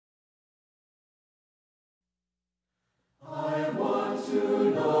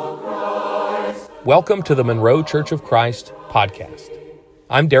Welcome to the Monroe Church of Christ podcast.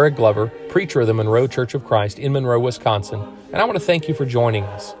 I'm Derek Glover, preacher of the Monroe Church of Christ in Monroe, Wisconsin, and I want to thank you for joining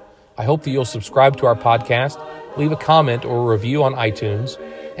us. I hope that you'll subscribe to our podcast, leave a comment or a review on iTunes,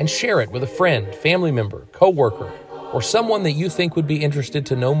 and share it with a friend, family member, coworker, or someone that you think would be interested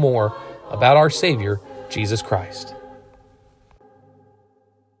to know more about our Savior, Jesus Christ.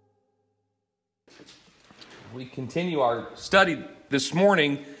 We continue our study this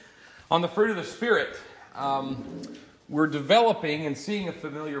morning on the fruit of the Spirit. We're developing and seeing a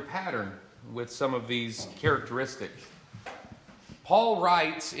familiar pattern with some of these characteristics. Paul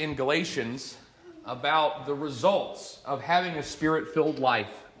writes in Galatians about the results of having a Spirit-filled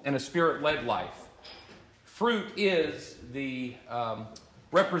life and a Spirit-led life. Fruit is the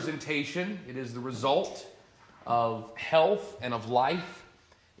representation, it is the result of health and of life.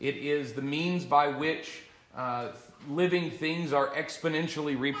 It is the means by which living things are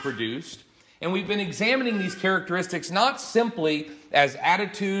exponentially reproduced. And we've been examining these characteristics not simply as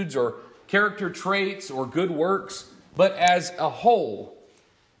attitudes or character traits or good works, but as a whole,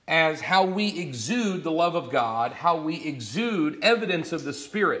 as how we exude the love of God, how we exude evidence of the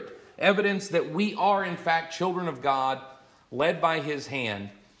Spirit, evidence that we are in fact children of God, led by His hand.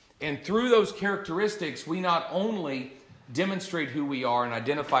 And through those characteristics, we not only demonstrate who we are and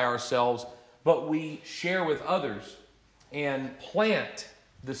identify ourselves, but we share with others and plant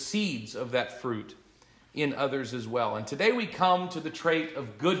the seeds of that fruit in others as well. And today we come to the trait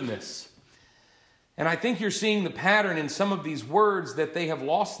of goodness. And I think you're seeing the pattern in some of these words that they have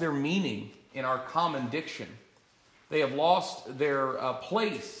lost their meaning in our common diction. They have lost their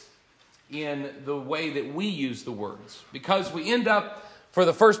place in the way that we use the words. Because we end up, for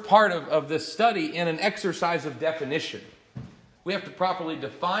the first part of this study, in an exercise of definition. We have to properly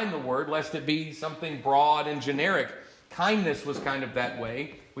define the word, lest it be something broad and generic. Kindness was kind of that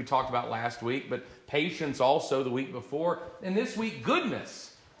way, we talked about last week, but patience also the week before. And this week,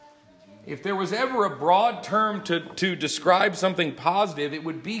 goodness. If there was ever a broad term to describe something positive, it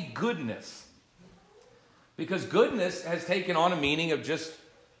would be goodness. Because goodness has taken on a meaning of just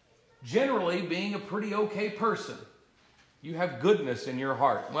generally being a pretty okay person. You have goodness in your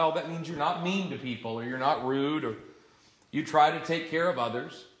heart. Well, that means you're not mean to people, or you're not rude, or you try to take care of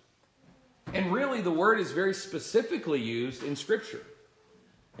others. And really, the word is very specifically used in Scripture.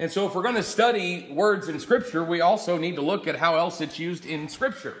 And so if we're going to study words in Scripture, we also need to look at how else it's used in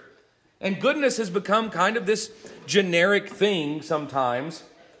Scripture. And goodness has become kind of this generic thing sometimes,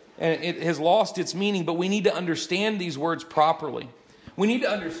 and it has lost its meaning, but we need to understand these words properly. We need to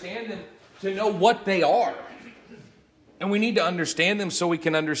understand them to know what they are. And we need to understand them so we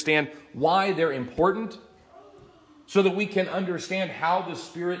can understand why they're important, so that we can understand how the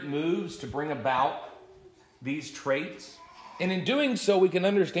Spirit moves to bring about these traits. And in doing so, we can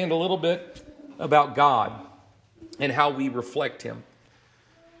understand a little bit about God and how we reflect Him.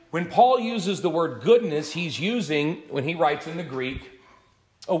 When Paul uses the word goodness, he's using, when he writes in the Greek,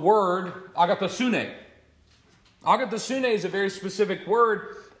 a word, agathosune. Agathosune is a very specific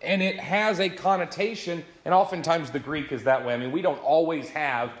word, and it has a connotation, and oftentimes the Greek is that way. I mean, we don't always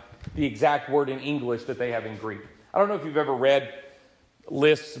have the exact word in English that they have in Greek. I don't know if you've ever read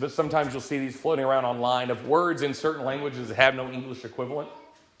lists, but sometimes you'll see these floating around online of words in certain languages that have no English equivalent.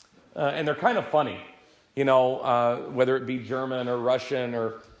 And they're kind of funny, whether it be German or Russian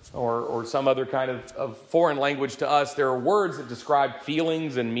or some other kind of foreign language to us. There are words that describe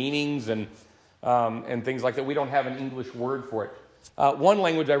feelings and meanings and things like that. We don't have an English word for it. One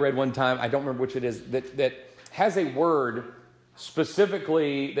language I read one time, I don't remember which it is, that has a word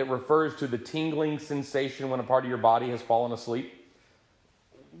specifically that refers to the tingling sensation when a part of your body has fallen asleep.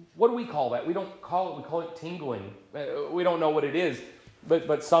 What do we call that? We don't call it, we call it tingling. We don't know what it is,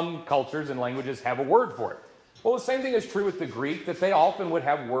 but some cultures and languages have a word for it. Well, the same thing is true with the Greek, that they often would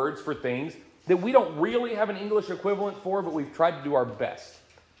have words for things that we don't really have an English equivalent for, but we've tried to do our best.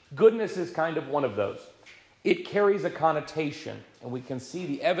 Goodness is kind of one of those. It carries a connotation, and we can see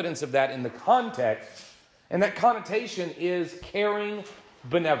the evidence of that in the context. And that connotation is caring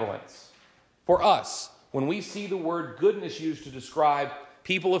benevolence. For us, when we see the word goodness used to describe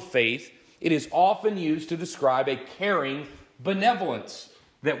people of faith, it is often used to describe a caring benevolence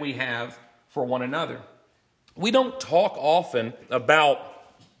that we have for one another. We don't talk often about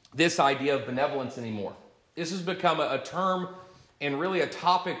this idea of benevolence anymore. This has become a term and really a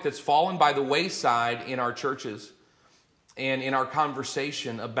topic that's fallen by the wayside in our churches and in our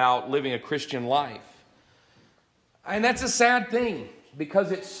conversation about living a Christian life. And that's a sad thing,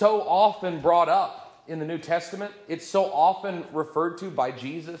 because it's so often brought up in the New Testament. It's so often referred to by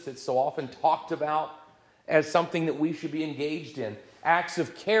Jesus. It's so often talked about as something that we should be engaged in. acts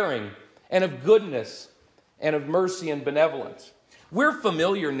of caring and of goodness and of mercy and benevolence. We're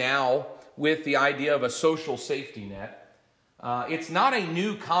familiar now with the idea of a social safety net. It's not a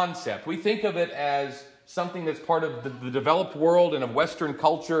new concept. We think of it as something that's part of the developed world and of Western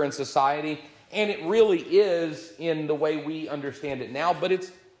culture and society, and it really is in the way we understand it now, but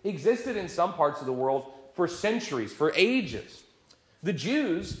it's existed in some parts of the world for centuries, for ages. The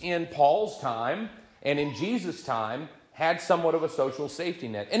Jews in Paul's time and in Jesus' time had somewhat of a social safety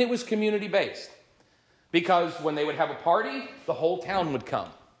net, and it was community-based, because when they would have a party, the whole town would come.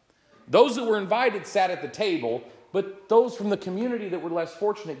 Those that were invited sat at the table, but those from the community that were less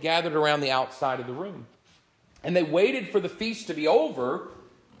fortunate gathered around the outside of the room. And they waited for the feast to be over,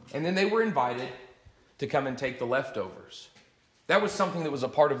 and then they were invited to come and take the leftovers. That was something that was a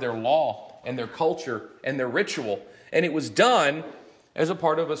part of their law and their culture and their ritual, and it was done as a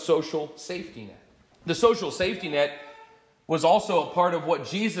part of a social safety net. The social safety net was also a part of what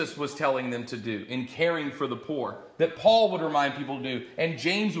Jesus was telling them to do in caring for the poor, that Paul would remind people to do, and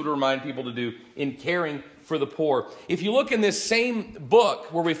James would remind people to do in caring for the poor. If you look in this same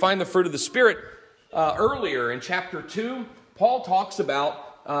book where we find the fruit of the Spirit, earlier in chapter 2, Paul talks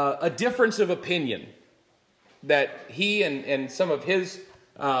about a difference of opinion that he and some of his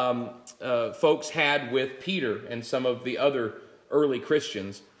folks had with Peter and some of the other early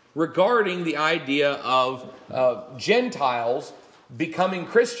Christians regarding the idea of Gentiles becoming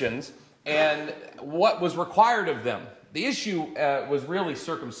Christians and what was required of them. The issue was really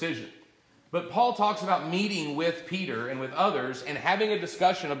circumcision. But Paul talks about meeting with Peter and with others and having a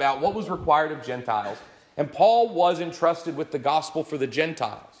discussion about what was required of Gentiles. And Paul was entrusted with the gospel for the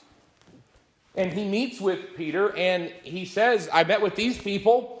Gentiles. And he meets with Peter and he says, I met with these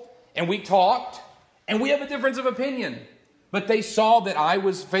people and we talked and we have a difference of opinion. But they saw that I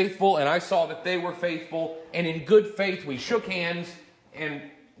was faithful and I saw that they were faithful. And in good faith, we shook hands and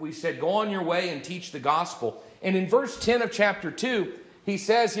we said, go on your way and teach the gospel. And in verse 10 of chapter 2, he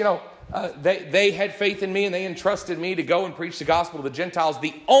says, they had faith in me and they entrusted me to go and preach the gospel to the Gentiles.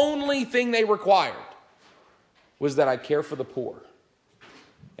 The only thing they required was that I care for the poor.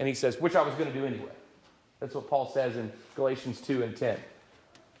 And he says, which I was going to do anyway. That's what Paul says in Galatians 2 and 10.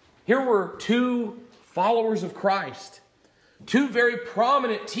 Here were two followers of Christ, two very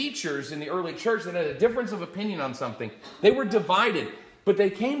prominent teachers in the early church that had a difference of opinion on something. They were divided, but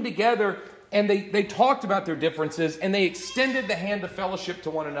they came together and they talked about their differences and they extended the hand of fellowship to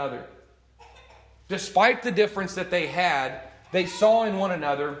one another. Despite the difference that they had, they saw in one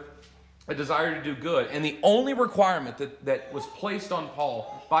another a desire to do good. And the only requirement that was placed on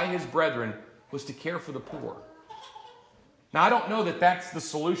Paul by his brethren was to care for the poor. Now, I don't know that that's the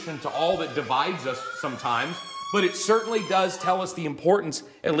solution to all that divides us sometimes, but it certainly does tell us the importance,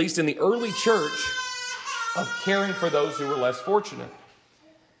 at least in the early church, of caring for those who were less fortunate.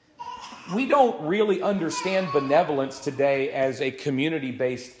 We don't really understand benevolence today as a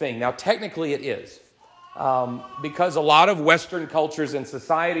community-based thing. Now, technically it is, because a lot of Western cultures and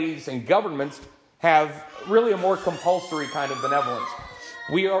societies and governments have really a more compulsory kind of benevolence.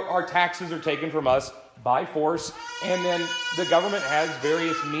 Our taxes are taken from us by force, and then the government has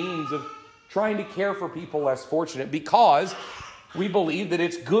various means of trying to care for people less fortunate because we believe that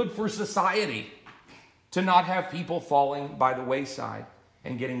it's good for society to not have people falling by the wayside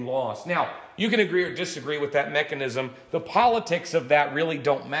and getting lost. Now, you can agree or disagree with that mechanism. The politics of that really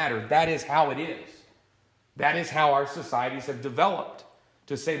don't matter. That is how it is. That is how our societies have developed,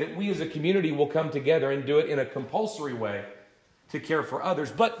 to say that we as a community will come together and do it in a compulsory way to care for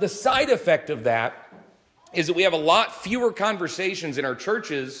others. But the side effect of that is that we have a lot fewer conversations in our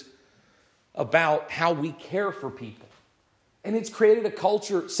churches about how we care for people. And it's created a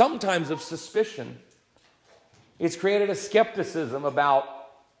culture sometimes of suspicion. It's created a skepticism about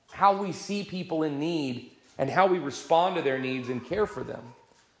how we see people in need and how we respond to their needs and care for them.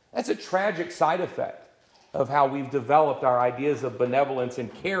 That's a tragic side effect of how we've developed our ideas of benevolence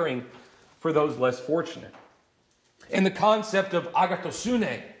and caring for those less fortunate. And the concept of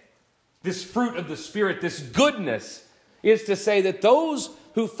agathosune, this fruit of the Spirit, this goodness, is to say that those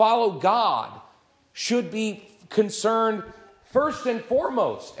who follow God should be concerned first and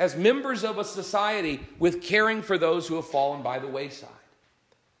foremost, as members of a society, with caring for those who have fallen by the wayside.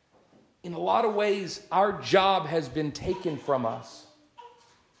 In a lot of ways, our job has been taken from us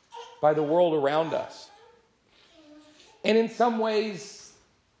by the world around us. And in some ways,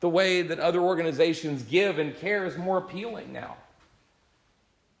 the way that other organizations give and care is more appealing now.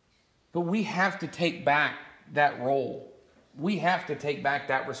 But we have to take back that role. We have to take back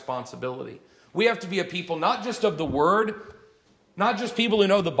that responsibility. We have to be a people not just of the Word, not just people who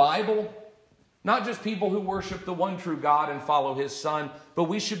know the Bible, Not just people who worship the one true God and follow his Son, but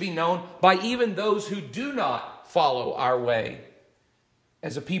we should be known by even those who do not follow our way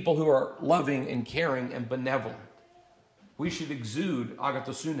as a people who are loving and caring and benevolent. We should exude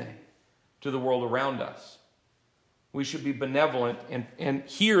agathosune to the world around us. We should be benevolent and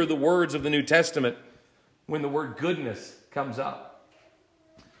hear the words of the New Testament when the word goodness comes up.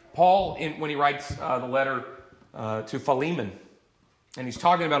 Paul, when he writes the letter to Philemon, and he's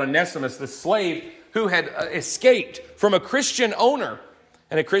talking about Onesimus, the slave who had escaped from a Christian owner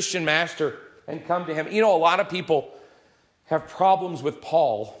and a Christian master and come to him. You know, a lot of people have problems with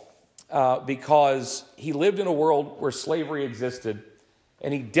Paul because he lived in a world where slavery existed,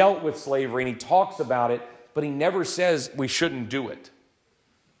 and he dealt with slavery, and he talks about it, but he never says we shouldn't do it.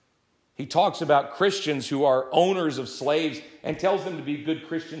 He talks about Christians who are owners of slaves and tells them to be good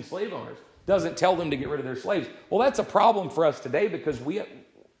Christian slave owners. Doesn't tell them to get rid of their slaves. Well, that's a problem for us today because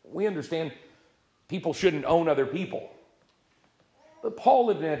we understand people shouldn't own other people. But Paul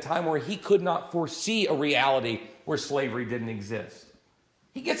lived in a time where he could not foresee a reality where slavery didn't exist.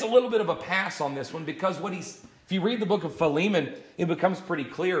 He gets a little bit of a pass on this one because if you read the book of Philemon, it becomes pretty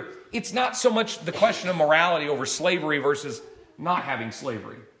clear. It's not so much the question of morality over slavery versus not having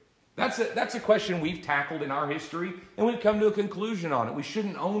slavery. That's a question we've tackled in our history, and we've come to a conclusion on it. We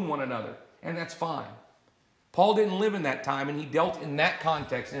shouldn't own one another, and that's fine. Paul didn't live in that time, and he dealt in that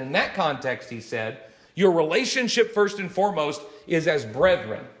context. And in that context, he said, your relationship first and foremost is as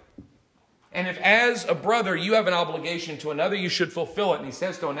brethren. And if as a brother you have an obligation to another, you should fulfill it. And he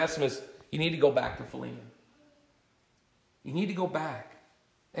says to Onesimus, you need to go back to Philemon. You need to go back.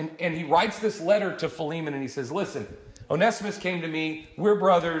 And he writes this letter to Philemon, and he says, listen, Onesimus came to me. We're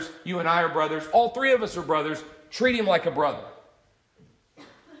brothers. You and I are brothers. All three of us are brothers. Treat him like a brother.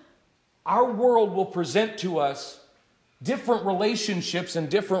 Our world will present to us different relationships and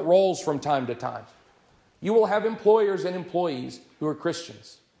different roles from time to time. You will have employers and employees who are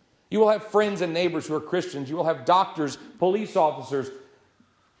Christians. You will have friends and neighbors who are Christians. You will have doctors, police officers,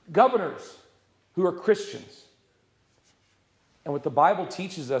 governors who are Christians. And what the Bible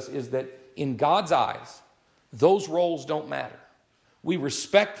teaches us is that in God's eyes, those roles don't matter. We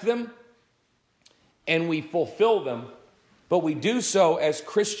respect them and we fulfill them, but we do so as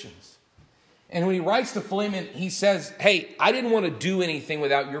Christians. And when he writes to Philemon, he says, hey, I didn't want to do anything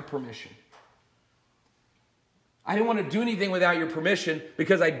without your permission. I didn't want to do anything without your permission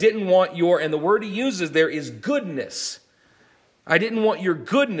because I didn't want and the word he uses there is goodness. I didn't want your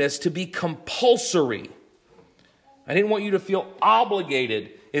goodness to be compulsory. I didn't want you to feel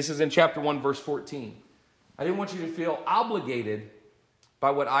obligated. This is in chapter 1, verse 14. I didn't want you to feel obligated by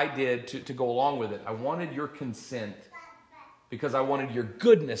what I did to go along with it. I wanted your consent because I wanted your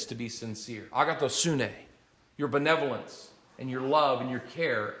goodness to be sincere. Agathosune, your benevolence and your love and your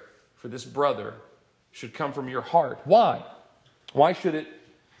care for this brother should come from your heart. Why? Why should it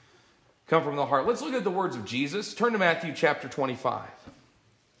come from the heart? Let's look at the words of Jesus. Turn to Matthew chapter 25.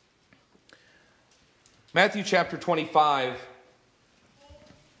 Matthew chapter 25.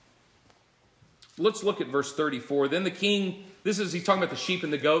 Let's look at verse 34. Then the king, he's talking about the sheep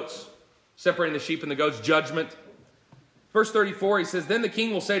and the goats, separating the sheep and the goats, judgment. Verse 34, he says, then the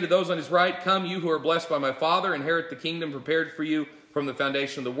king will say to those on his right, come, you who are blessed by my Father, inherit the kingdom prepared for you from the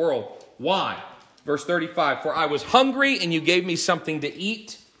foundation of the world. Why? Verse 35, for I was hungry and you gave me something to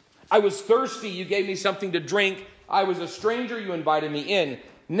eat. I was thirsty, you gave me something to drink. I was a stranger, you invited me in.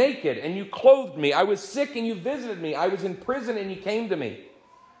 Naked and you clothed me. I was sick and you visited me. I was in prison and you came to me.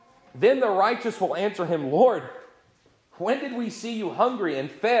 Then the righteous will answer him, Lord, when did we see you hungry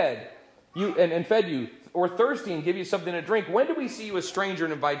and fed you, or thirsty and give you something to drink? When did we see you a stranger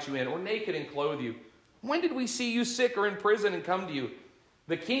and invite you in, or naked and clothe you? When did we see you sick or in prison and come to you?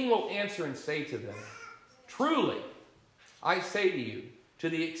 The king will answer and say to them, truly, I say to you, to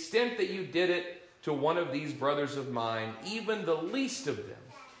the extent that you did it to one of these brothers of mine, even the least of them,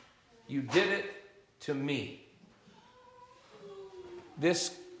 you did it to me.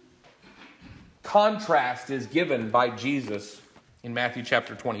 This contrast is given by Jesus in Matthew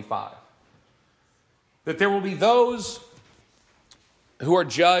chapter 25. That there will be those who are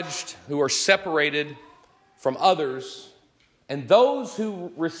judged, who are separated from others, and those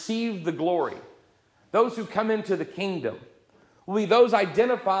who receive the glory, those who come into the kingdom, will be those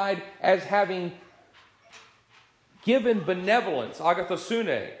identified as having given benevolence,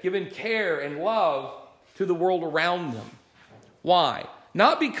 agathosune, given care and love to the world around them. Why?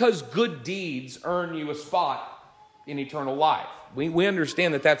 Not because good deeds earn you a spot in eternal life. We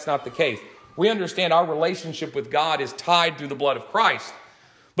understand that that's not the case. We understand our relationship with God is tied through the blood of Christ.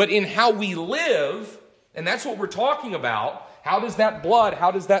 But in how we live, and that's what we're talking about, how does that blood,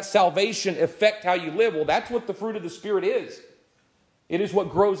 how does that salvation affect how you live? Well, that's what the fruit of the Spirit is. It is what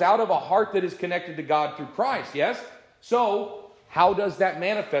grows out of a heart that is connected to God through Christ, yes? So, how does that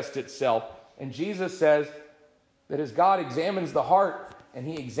manifest itself? And Jesus says that as God examines the heart and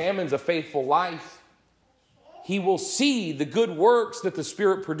he examines a faithful life, he will see the good works that the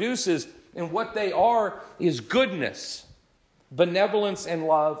Spirit produces, and what they are is goodness, benevolence and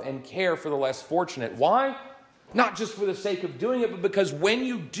love and care for the less fortunate. Why? Not just for the sake of doing it, but because when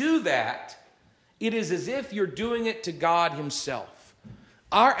you do that, it is as if you're doing it to God himself.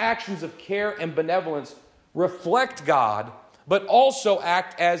 Our actions of care and benevolence reflect God, but also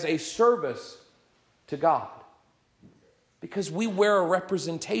act as a service to God, because we wear a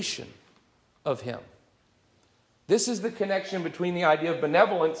representation of him. This is the connection between the idea of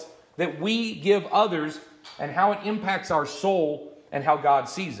benevolence that we give others and how it impacts our soul and how God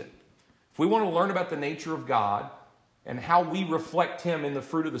sees it. If we want to learn about the nature of God and how we reflect him in the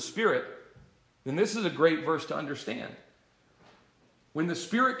fruit of the Spirit, then this is a great verse to understand. When the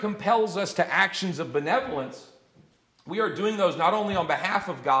Spirit compels us to actions of benevolence, we are doing those not only on behalf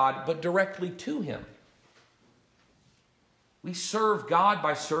of God, but directly to him. We serve God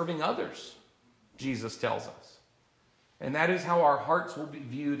by serving others, Jesus tells us. And that is how our hearts will be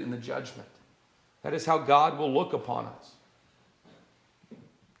viewed in the judgment. That is how God will look upon us.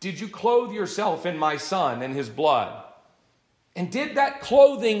 Did you clothe yourself in my Son and his blood? And did that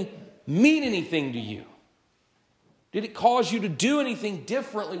clothing mean anything to you? Did it cause you to do anything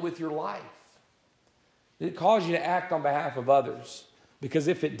differently with your life? Did it cause you to act on behalf of others? Because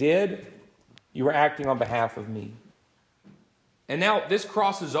if it did, you were acting on behalf of me. And now this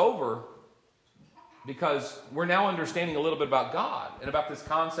crosses over, because we're now understanding a little bit about God and about this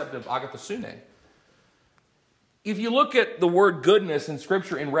concept of agathosune. If you look at the word goodness in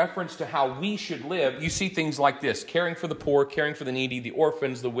Scripture in reference to how we should live, you see things like this: caring for the poor, caring for the needy, the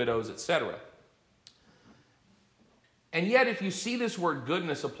orphans, the widows, etc. And yet, if you see this word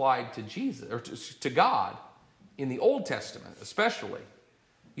goodness applied to Jesus, or to God, in the Old Testament especially,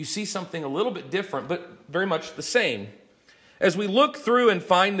 you see something a little bit different, but very much the same. As we look through and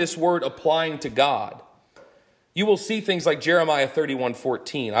find this word applying to God, you will see things like Jeremiah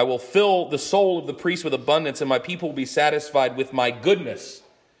 31:14. I will fill the soul of the priest with abundance, and my people will be satisfied with my goodness,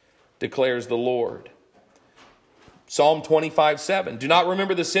 declares the Lord. Psalm 25:7. Do not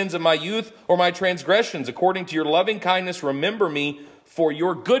remember the sins of my youth or my transgressions. According to your loving kindness, remember me for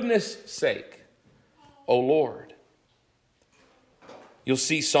your goodness' sake, O Lord. You'll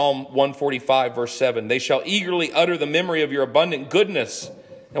see Psalm 145, verse 7. They shall eagerly utter the memory of your abundant goodness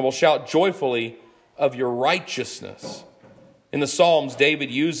and will shout joyfully of your righteousness. In the Psalms,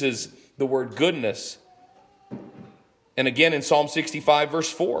 David uses the word goodness. And again in Psalm 65,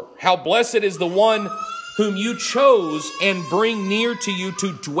 verse 4. How blessed is the one whom you chose and bring near to you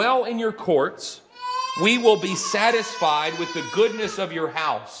to dwell in your courts. We will be satisfied with the goodness of your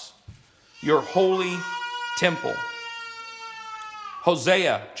house, your holy temple.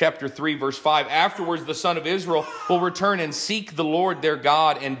 Hosea chapter 3, verse 5. Afterwards, the son of Israel will return and seek the Lord their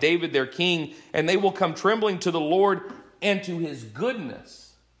God and David their king, and they will come trembling to the Lord and to his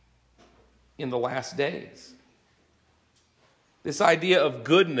goodness in the last days. This idea of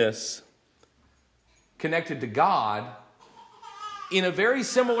goodness connected to God in a very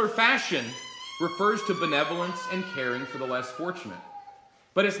similar fashion refers to benevolence and caring for the less fortunate.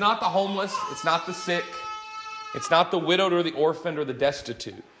 But it's not the homeless, it's not the sick, it's not the widowed or the orphaned or the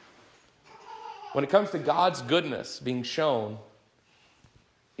destitute. When it comes to God's goodness being shown,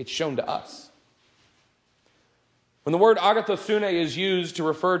 it's shown to us. When the word agathosune is used to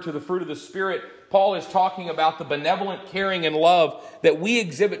refer to the fruit of the Spirit, Paul is talking about the benevolent caring and love that we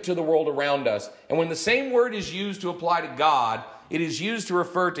exhibit to the world around us. And when the same word is used to apply to God, it is used to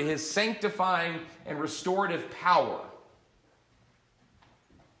refer to his sanctifying and restorative power.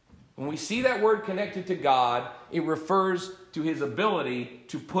 When we see that word connected to God, it refers to his ability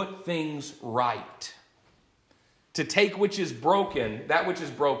to put things right. To take that which is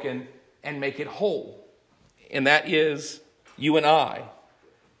broken, and make it whole. And that is you and I,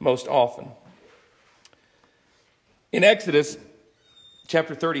 most often. In Exodus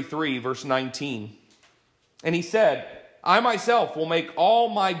chapter 33, verse 19, and he said, I myself will make all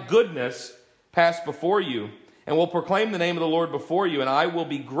my goodness pass before you, and will proclaim the name of the Lord before you, and I will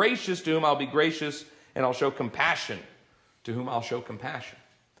be gracious to whom I'll be gracious, and I'll show compassion to whom I'll show compassion.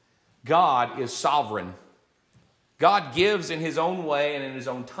 God is sovereign. God gives in his own way and in his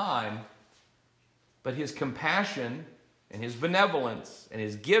own time, but his compassion and his benevolence and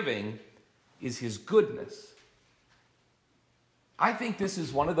his giving is his goodness. I think this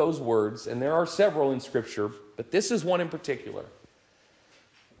is one of those words, and there are several in Scripture, but this is one in particular,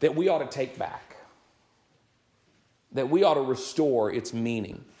 that we ought to take back, that we ought to restore its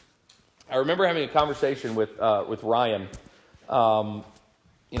meaning. I remember having a conversation with Ryan,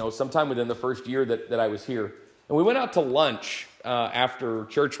 sometime within the first year that I was here. And we went out to lunch after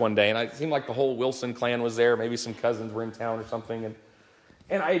church one day, and it seemed like the whole Wilson clan was there. Maybe some cousins were in town or something.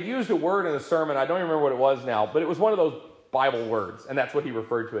 And I had used a word in the sermon. I don't even remember what it was now, but it was one of those Bible words, and that's what he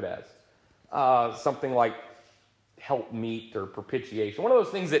referred to it as. Something like help meet or propitiation. One of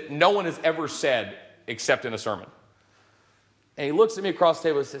those things that no one has ever said except in a sermon. And he looks at me across the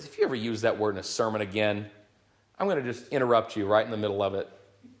table and says, if you ever use that word in a sermon again, I'm going to just interrupt you right in the middle of it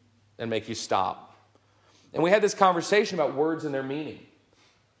and make you stop. And we had this conversation about words and their meaning.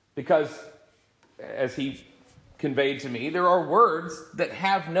 Because, as he conveyed to me, there are words that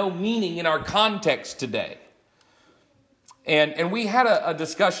have no meaning in our context today. And we had a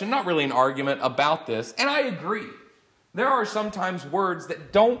discussion, not really an argument, about this. And I agree. There are sometimes words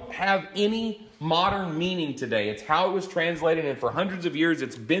that don't have any modern meaning today. It's how it was translated, and for hundreds of years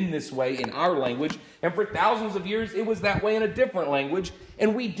it's been this way in our language, and for thousands of years it was that way in a different language.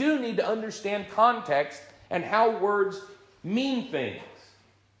 And we do need to understand context and how words mean things.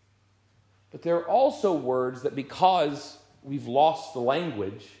 But there are also words that, because we've lost the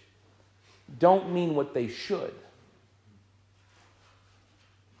language, don't mean what they should.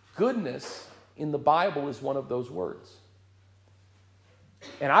 Goodness in the Bible is one of those words.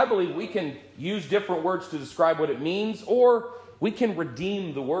 And I believe we can use different words to describe what it means, or we can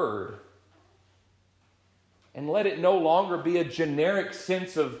redeem the word and let it no longer be a generic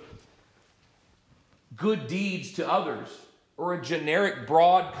sense of good deeds to others, or a generic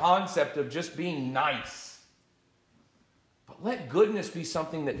broad concept of just being nice. But let goodness be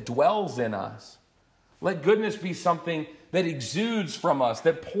something that dwells in us. Let goodness be something that exudes from us,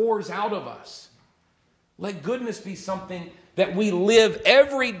 that pours out of us. Let goodness be something that we live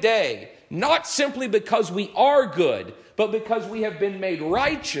every day, not simply because we are good, but because we have been made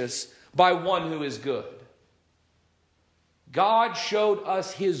righteous by one who is good. God showed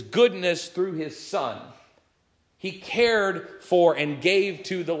us his goodness through his Son. He cared for and gave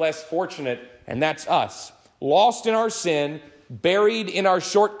to the less fortunate, and that's us. Lost in our sin, buried in our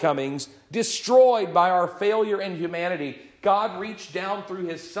shortcomings, destroyed by our failure and humanity, God reached down through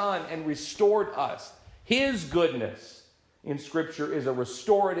his Son and restored us. His goodness in Scripture is a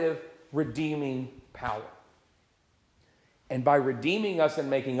restorative, redeeming power. And by redeeming us and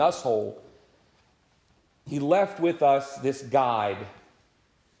making us whole, he left with us this guide,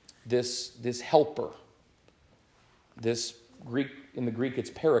 this helper. This Greek, in the Greek, it's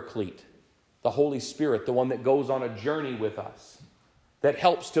paraclete, the Holy Spirit, the one that goes on a journey with us, that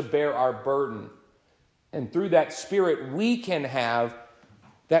helps to bear our burden. And through that Spirit, we can have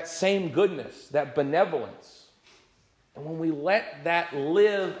that same goodness, that benevolence. And when we let that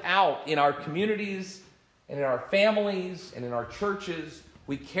live out in our communities and in our families and in our churches,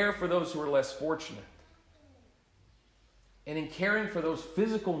 we care for those who are less fortunate. And in caring for those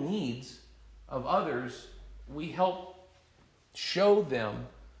physical needs of others, we help show them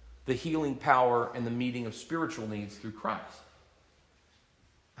the healing power and the meeting of spiritual needs through Christ.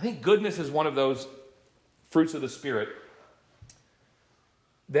 I think goodness is one of those fruits of the Spirit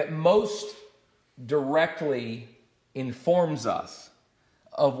that most directly informs us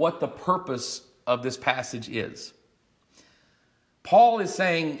of what the purpose of this passage is. Paul is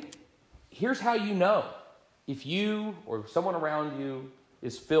saying, here's how you know if you or someone around you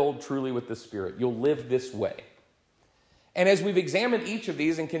is filled truly with the Spirit. You'll live this way. And as we've examined each of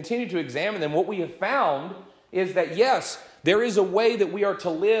these and continue to examine them, what we have found is that, yes, there is a way that we are to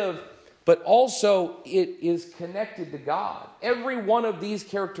live, but also it is connected to God. Every one of these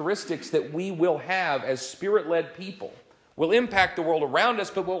characteristics that we will have as Spirit-led people will impact the world around us,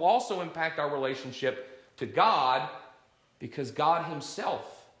 but will also impact our relationship to God, because God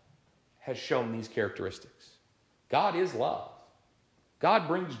himself has shown these characteristics. God is love. God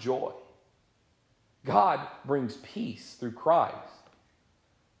brings joy. God brings peace through Christ.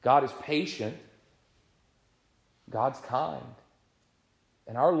 God is patient. God's kind.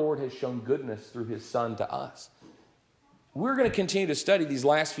 And our Lord has shown goodness through his Son to us. We're going to continue to study these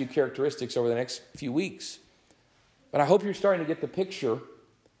last few characteristics over the next few weeks. But I hope you're starting to get the picture.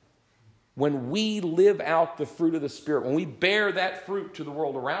 When we live out the fruit of the Spirit, when we bear that fruit to the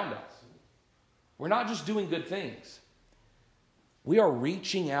world around us, we're not just doing good things. We are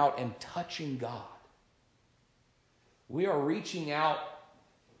reaching out and touching God. We are reaching out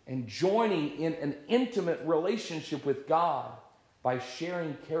and joining in an intimate relationship with God by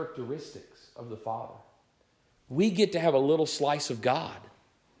sharing characteristics of the Father. We get to have a little slice of God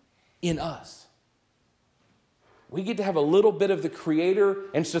in us. We get to have a little bit of the creator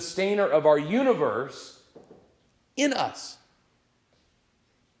and sustainer of our universe in us.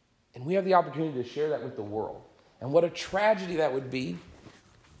 And we have the opportunity to share that with the world. And what a tragedy that would be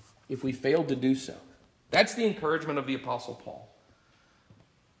if we failed to do so. That's the encouragement of the Apostle Paul.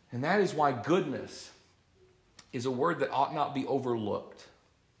 And that is why goodness is a word that ought not be overlooked.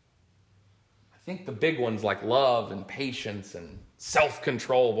 I think the big ones like love and patience and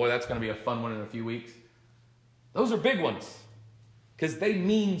self-control, boy, that's going to be a fun one in a few weeks. Those are big ones because they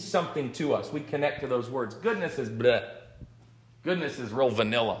mean something to us. We connect to those words. Goodness is bleh. Goodness is real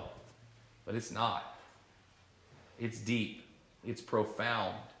vanilla, but it's not. It's deep. It's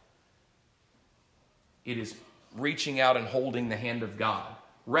profound. It is reaching out and holding the hand of God,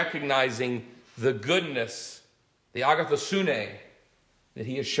 recognizing the goodness, the agathosune, that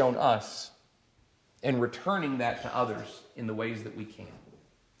he has shown us, and returning that to others in the ways that we can.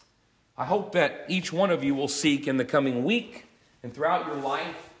 I hope that each one of you will seek in the coming week and throughout your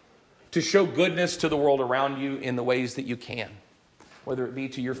life to show goodness to the world around you in the ways that you can, whether it be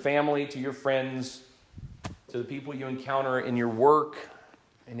to your family, to your friends, to the people you encounter in your work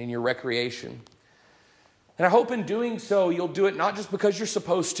and in your recreation. And I hope in doing so, you'll do it not just because you're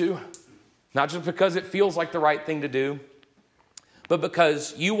supposed to, not just because it feels like the right thing to do, but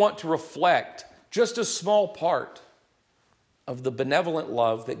because you want to reflect just a small part of the benevolent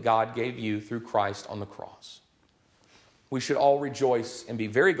love that God gave you through Christ on the cross. We should all rejoice and be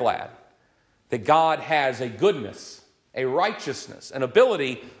very glad that God has a goodness, a righteousness, an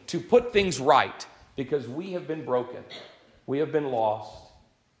ability to put things right because we have been broken, we have been lost,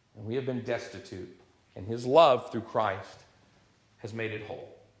 and we have been destitute. And his love through Christ has made it whole.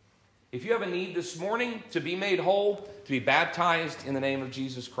 If you have a need this morning to be made whole, to be baptized in the name of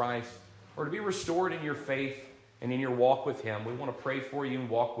Jesus Christ, or to be restored in your faith and in your walk with him, we want to pray for you and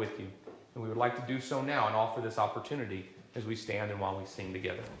walk with you. And we would like to do so now and offer this opportunity as we stand and while we sing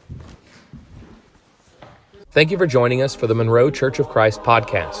together. Thank you for joining us for the Monroe Church of Christ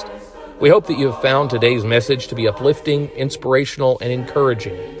podcast. We hope that you have found today's message to be uplifting, inspirational, and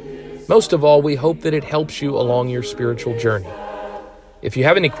encouraging. Most of all, we hope that it helps you along your spiritual journey. If you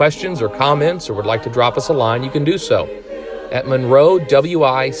have any questions or comments or would like to drop us a line, you can do so at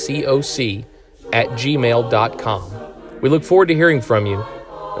monroewicoc@gmail.com. We look forward to hearing from you,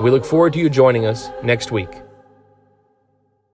 and we look forward to you joining us next week.